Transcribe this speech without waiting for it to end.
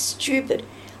stupid.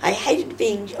 I hated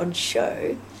being on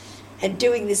show and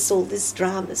doing all this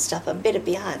drama stuff. I'm better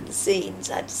behind the scenes,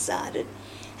 I decided.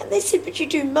 And they said, but you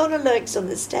do monologues on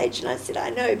the stage. And I said, I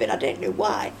know, but I don't know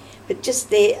why. But just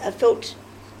there, I felt...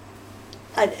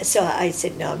 So I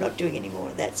said, no, I'm not doing any more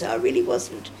of that. So I really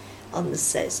wasn't on the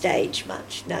stage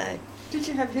much, no. Did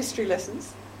you have history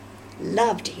lessons?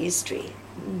 Loved history.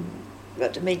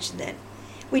 Forgot to mention that.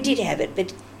 We did have it,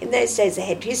 but in those days I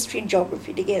had history and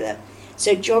geography together.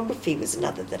 So geography was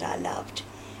another that I loved.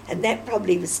 And that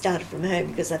probably was started from home,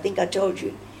 because I think I told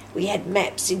you we had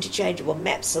maps, interchangeable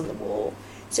maps on the wall.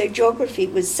 So geography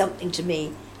was something to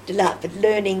me, delightful,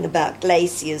 learning about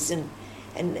glaciers and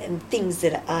things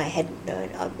that I hadn't known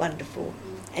are wonderful.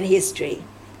 And history.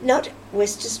 Not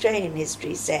West Australian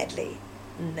history, sadly,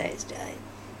 in those days.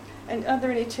 And are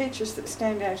there any teachers that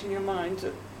stand out in your mind,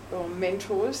 or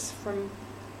mentors from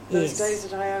those days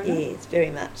at Iona? Yes,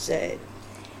 very much so.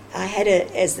 I had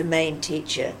as the main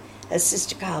teacher, a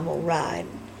Sister Carmel Ryan,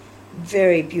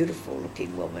 very beautiful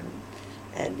looking woman,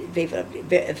 and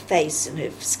her face and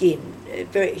her skin,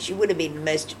 she would have been the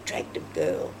most attractive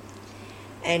girl.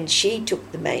 And she took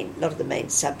a lot of the main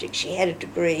subjects. She had a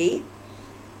degree,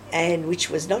 and which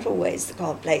was not always the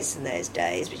commonplace in those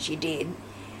days, but she did.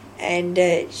 And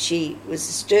she was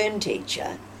a stern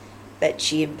teacher, but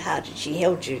she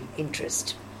held your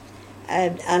interest.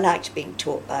 And I liked being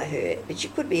taught by her, but she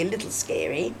could be a little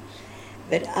scary.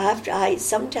 But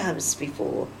sometimes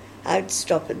before, I would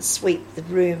stop and sweep the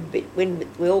room, but when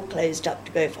we all closed up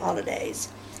to go for holidays,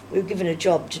 we were given a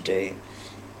job to do.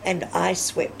 And I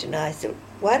swept, and I thought,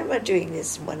 why am I doing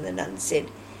this? And one of the nuns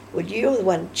said, well, you're the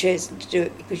one chosen to do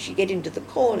it because you get into the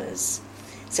corners.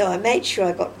 So I made sure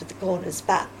I got to the corners,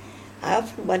 but I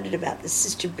often wondered about the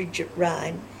Sister Bridget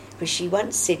Ryan, because she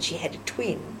once said she had a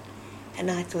twin,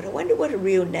 and I thought, I wonder what her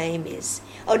real name is.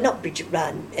 Oh, not Bridget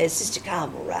Ryan, Sister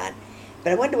Carmel Ryan,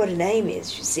 but I wonder what her name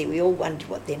is. You see, we all wondered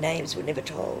what their names were never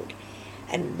told.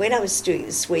 And when I was doing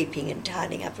the sweeping and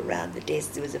tidying up around the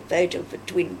desk, there was a photo of a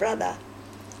twin brother,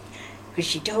 because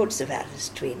she told us about his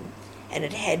twin, and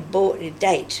it had a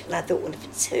date, and I thought, well, if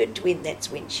it's her twin,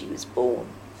 that's when she was born.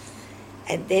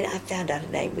 And then I found out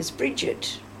her name was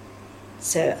Bridget.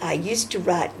 So I used to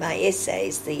write my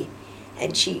essays,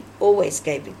 and she always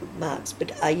gave me good marks,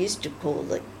 but I used to call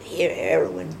the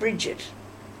heroine Bridget.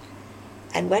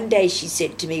 And one day she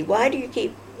said to me, why do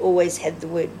you always have the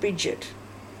word Bridget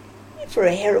for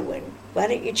a heroine? Why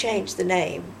don't you change the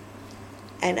name?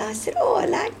 And I said, oh, I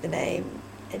like the name.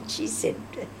 And she said,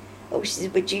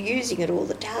 but you're using it all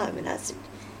the time. And I said,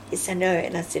 yes, I know.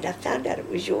 And I said, I found out it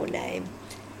was your name.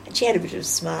 And she had a bit of a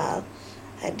smile,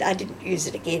 and I didn't use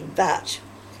it again. But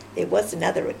there was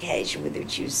another occasion with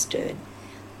which she was stern.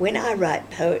 When I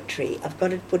write poetry, I've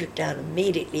got to put it down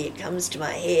immediately. It comes to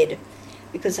my head,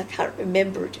 because I can't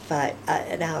remember it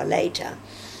an hour later.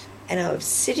 And I was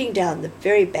sitting down the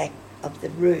very back of the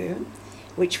room,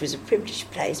 which was a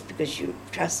privileged place because you were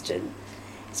trusted,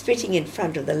 sitting in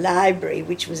front of the library,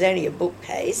 which was only a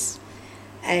bookcase,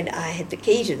 and I had the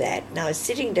key to that, and I was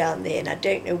sitting down there, and I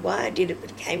don't know why I did it,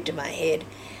 but it came to my head,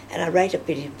 and I wrote a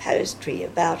bit of poetry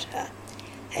about her,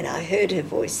 and I heard her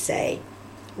voice say,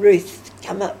 Ruth,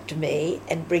 come up to me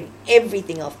and bring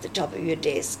everything off the top of your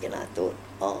desk. And I thought,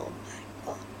 oh my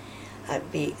God,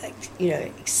 I'd be,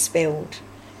 expelled.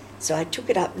 So I took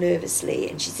it up nervously,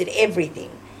 and she said,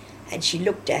 everything. And she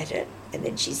looked at it, and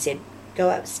then she said, go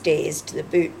upstairs to the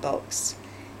boot box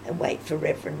and wait for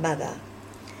Reverend Mother.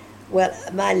 Well,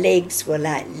 my legs were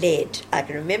like lead. I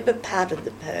can remember part of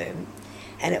the poem,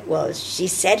 and it was, she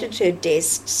sat at her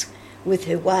desk with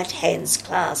her white hands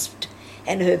clasped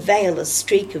and her veil a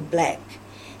streak of black,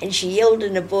 and she yelled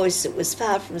in a voice that was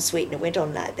far from sweet, and it went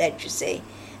on like that, you see,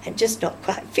 and just not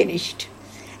quite finished.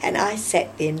 And I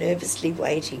sat there nervously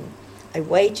waiting. I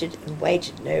waited and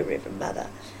waited, no Reverend Mother,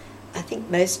 I think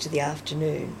most of the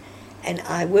afternoon. And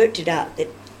I worked it out that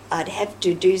I'd have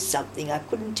to do something. I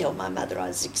couldn't tell my mother I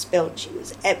was expelled. She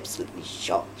was absolutely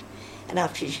shocked. And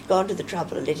after she'd gone to the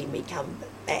trouble of letting me come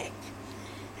back.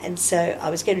 And so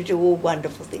I was going to do all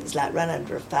wonderful things like run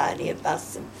under a fire near a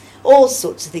bus and all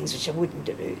sorts of things which I wouldn't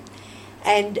do.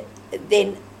 And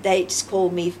then they just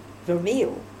called me for a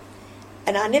meal.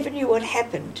 And I never knew what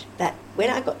happened. But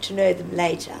when I got to know them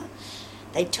later,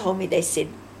 they told me, they said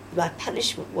my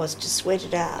punishment was to sweat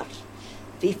it out,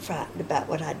 be frightened about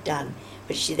what I'd done.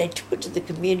 But they took it to the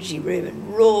community room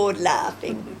and roared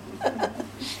laughing.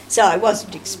 So I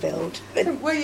wasn't expelled. But